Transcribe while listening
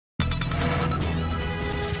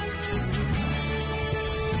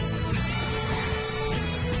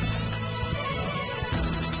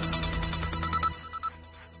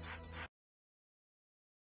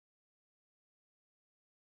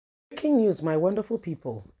Breaking news, my wonderful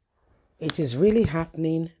people. It is really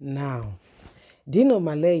happening now. Dino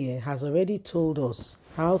Melaye has already told us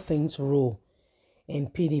how things roll in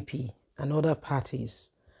PDP and other parties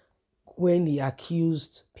when he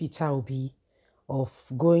accused Peter Obi of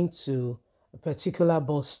going to a particular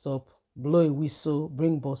bus stop, blow a whistle,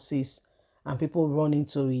 bring buses, and people run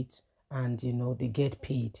into it and, they get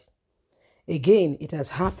paid. Again, it has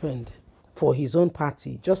happened for his own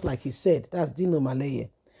party, just like he said. That's Dino Melaye.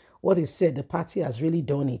 What he said, the party has really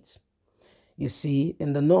done it. You see,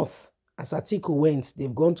 in the north, as Atiku went,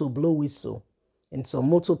 they've gone to blow whistle in some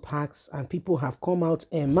motor parks, and people have come out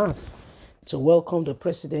en masse to welcome the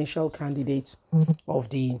presidential candidate of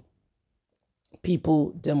the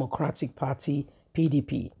People Democratic Party,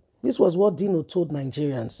 PDP. This was what Dino told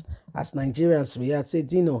Nigerians. As Nigerians react, say,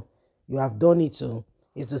 Dino, you have done it too.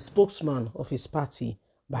 He's the spokesman of his party,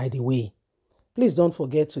 by the way. Please don't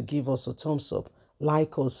forget to give us a thumbs up,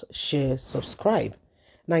 like us, share, subscribe.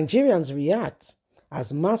 Nigerians react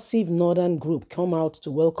as massive northern group come out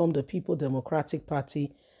to welcome the People Democratic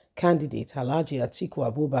Party candidate Alhaji Atiku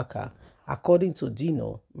Abubakar, according to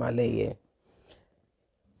Dino Melaye,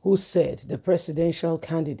 who said the presidential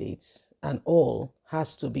candidates and all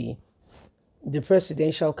has to be the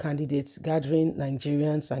presidential candidates gathering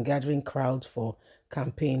Nigerians and gathering crowds for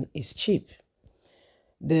campaign is cheap.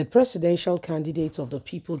 The presidential candidate of the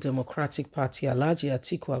People Democratic Party, Alhaji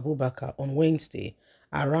Atiku Abubakar, on Wednesday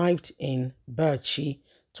arrived in Bauchi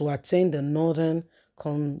to attend the Northern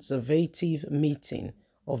Conservative meeting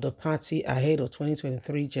of the party ahead of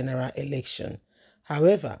 2023 general election.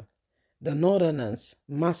 However, the Northerners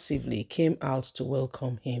massively came out to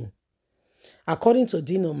welcome him. According to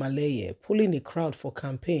Dino Melaye, pulling a crowd for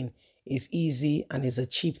campaign is easy and is a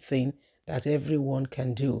cheap thing that everyone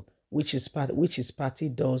can do, which his party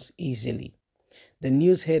does easily. The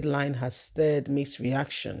news headline has stirred mixed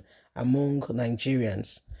reaction among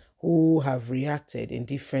Nigerians who have reacted in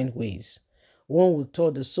different ways. One would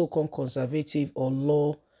thought the so-called conservative or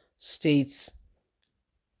law states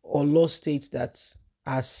that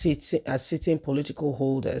are sitting political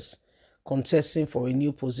holders contesting for a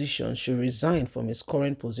new position should resign from his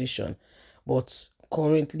current position. But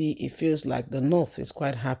currently, it feels like the North is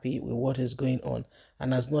quite happy with what is going on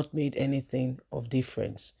and has not made anything of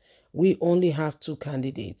difference. We only have two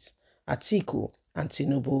candidates, Atiku and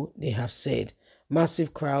Tinubu, they have said.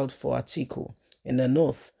 Massive crowd for Atiku in the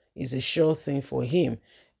North is a sure thing for him,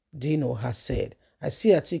 Dino has said. I see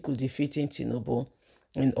Atiku defeating Tinubu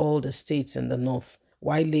in all the states in the North,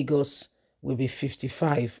 while Lagos will be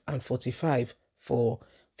 55 and 45 for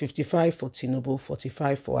 55 for Tinubu,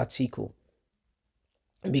 45 for Atiku,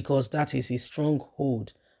 because that is his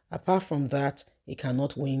stronghold. Apart from that, he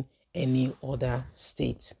cannot win any other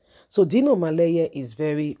state. So Dino Melaye is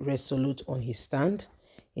very resolute on his stand.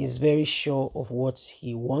 He's very sure of what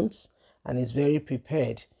he wants and is very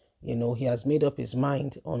prepared. He has made up his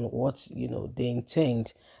mind on what, they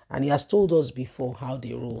intend. And he has told us before how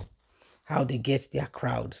they roll, how they get their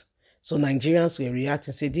crowd. So Nigerians will react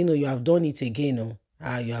and say, Dino, you have done it again.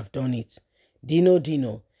 Oh. You have done it. Dino.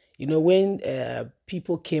 When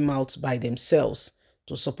people came out by themselves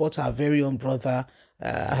to support our very own brother,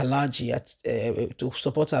 Alhaji, to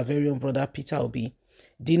support our very own brother, Peter Obi,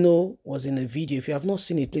 Dino was in a video. If you have not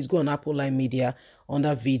seen it, please go on Apple Line Media on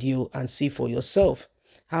that video and see for yourself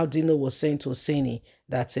how Dino was saying to Oseni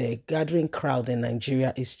that a gathering crowd in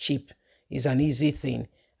Nigeria is cheap, is an easy thing,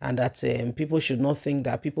 and that people should not think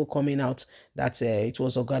that people coming out, that it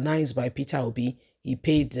was organized by Peter Obi, he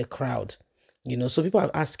paid the crowd. So people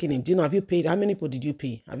are asking him, Dino, have you paid? How many people did you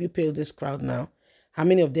pay? Have you paid this crowd now? How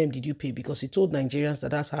many of them did you pay? Because he told Nigerians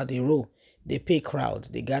that that's how they roll. They pay crowds,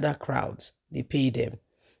 they gather crowds, they pay them.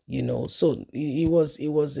 So he was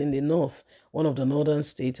in the North, one of the northern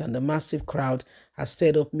states, and the massive crowd has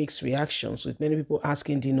stirred up mixed reactions, with many people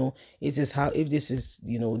asking Dino, this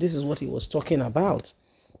is what he was talking about.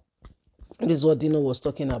 This is what Dino was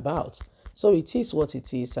talking about. So it is what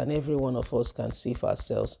it is, and every one of us can see for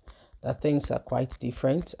ourselves that things are quite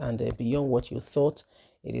different, and beyond what you thought,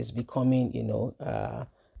 it is becoming,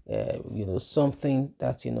 something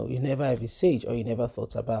that, you never envisaged or you never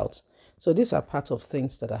thought about. So these are part of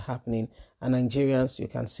things that are happening, and Nigerians, you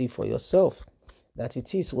can see for yourself that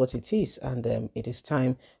it is what it is, and it is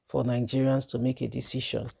time for Nigerians to make a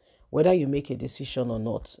decision. Whether you make a decision or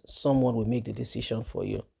not, someone will make the decision for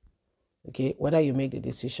you. Okay, whether you make the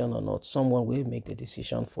decision or not, someone will make the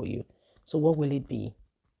decision for you. So what will it be?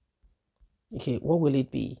 Okay, what will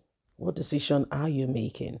it be? What decision are you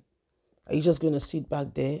making? Are you just going to sit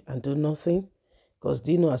back there and do nothing? Because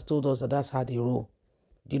Dino has told us that that's how they roll.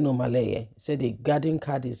 Dino Melaye said the garden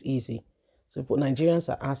card is easy. So Nigerians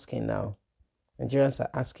are asking now. Nigerians are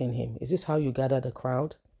asking him, is this how you gather the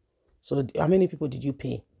crowd? So how many people did you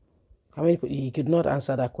pay? How many people? He could not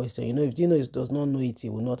answer that question. You know, if Dino does not know it, he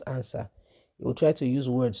will not answer. He will try to use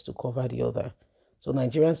words to cover the other. So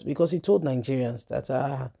Nigerians, because he told Nigerians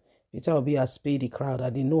that Peter Obi has paid the crowd,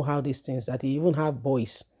 that they know how these things, that he even have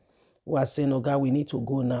boys who are saying, oh God, we need to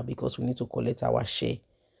go now because we need to collect our share.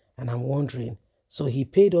 And I'm wondering, so he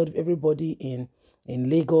paid everybody in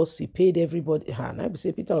Lagos. He paid everybody. And I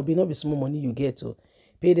say, Peter Obi, not be small money you get to.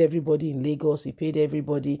 Paid everybody in Lagos. He paid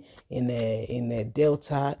everybody in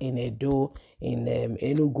Delta, in Edo, in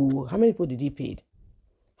Enugu. How many people did he pay?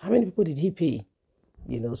 How many people did he pay?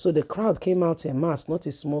 You know, so the crowd came out en masse, not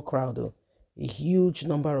a small crowd though. A huge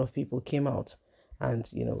number of people came out, and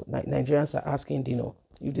you know, Nigerians are asking Dino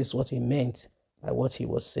if this is what he meant by what he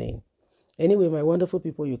was saying. Anyway, my wonderful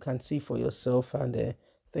people, you can see for yourself, and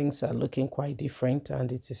things are looking quite different,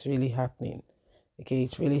 and it is really happening. Okay,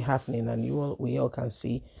 it's really happening, and we all can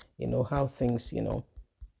see, you know, how things,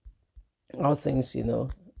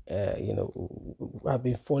 have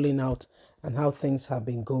been falling out, and how things have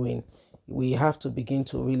been going. We have to begin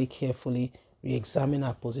to really carefully re-examine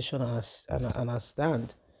our position and our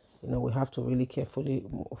stand. You know, we have to really carefully,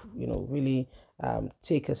 really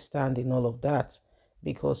take a stand in all of that,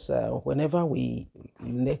 because whenever we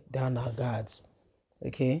let down our guards,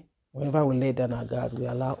 okay, whenever we let down our guards, we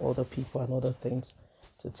allow other people and other things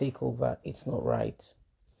to take over. It's not right.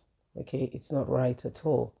 Okay, it's not right at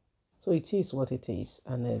all. So it is what it is,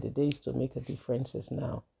 and the days to make a difference is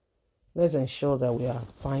now. Let's ensure that we are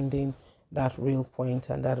finding that real point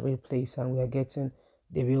and that real place, and we are getting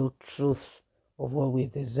the real truth of what we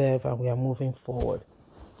deserve, and we are moving forward.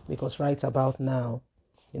 Because right about now,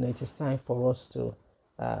 it is time for us to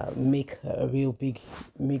make a real big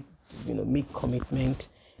commitment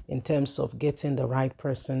in terms of getting the right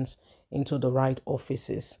persons into the right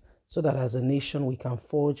offices, so that as a nation we can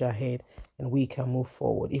forge ahead and we can move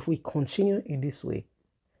forward. If we continue in this way,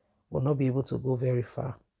 we'll not be able to go very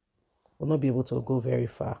far. We'll not be able to go very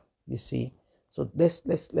far, you see. So let's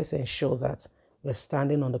ensure that we're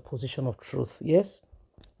standing on the position of truth. Yes,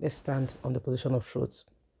 let's stand on the position of truth.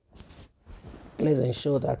 Let's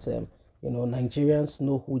ensure that Nigerians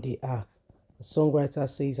know who they are. The songwriter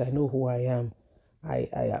says, I know who I am. I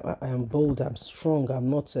am bold, I'm strong, I'm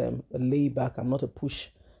not a lay back, I'm not a push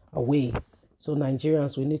away. So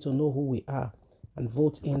Nigerians, we need to know who we are and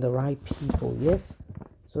vote in the right people, yes,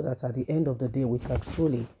 so that at the end of the day we can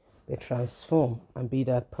truly be transformed and be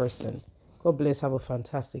that person. God bless. Have a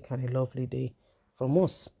fantastic and a lovely day. From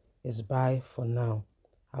us, it's bye for now.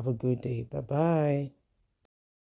 Have a good day. Bye-bye.